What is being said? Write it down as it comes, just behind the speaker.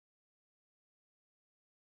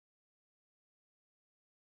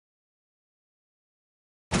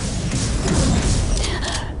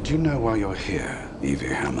you know why you're here, Evie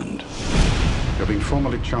Hammond? You're being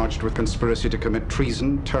formally charged with conspiracy to commit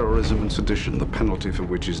treason, terrorism, and sedition, the penalty for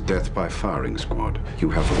which is death by firing squad. You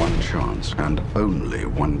have one chance, and only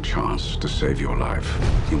one chance, to save your life.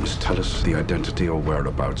 You must tell us the identity or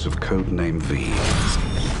whereabouts of Codename V.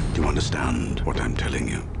 Do you understand what I'm telling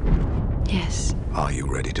you? Yes. Are you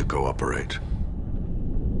ready to cooperate?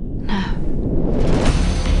 No.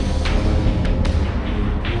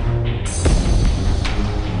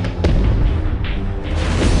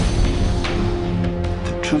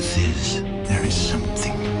 The truth is, there is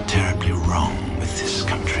something terribly wrong with this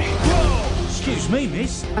country. Whoa! Excuse me,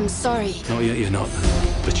 miss. I'm sorry. Not yet, you're not.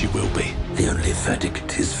 But you will be. The only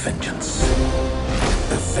verdict is vengeance.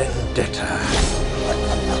 A vendetta.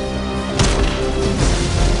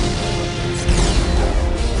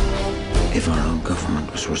 If our own government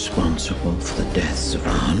was responsible for the deaths of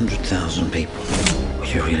 100,000 people, would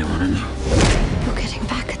you really want to know? You're getting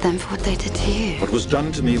back at them for what they did to you. What was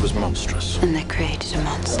done to me was monstrous. And they created a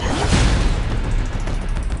monster.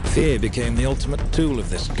 Fear became the ultimate tool of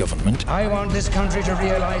this government. I want this country to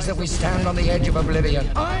realize that we stand on the edge of oblivion.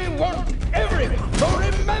 I want everyone to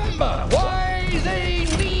remember why they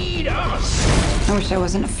need us. I wish I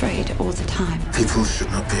wasn't afraid all the time. People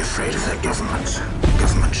should not be afraid of their government.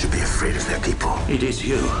 Government should be afraid of their people. It is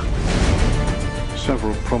you.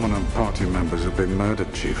 Several prominent party members have been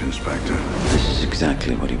murdered, Chief Inspector. This is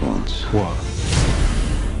exactly what he wants. What?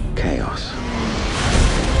 Chaos.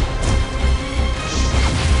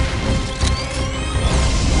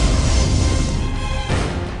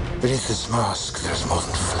 Beneath this mask, there's more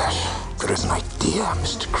than flesh. There is an idea,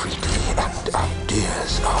 Mr. Creakley, and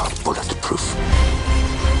ideas are bulletproof.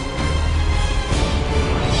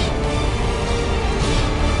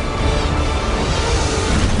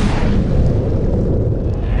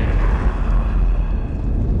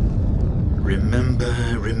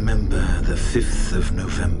 Remember the 5th of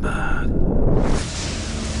November.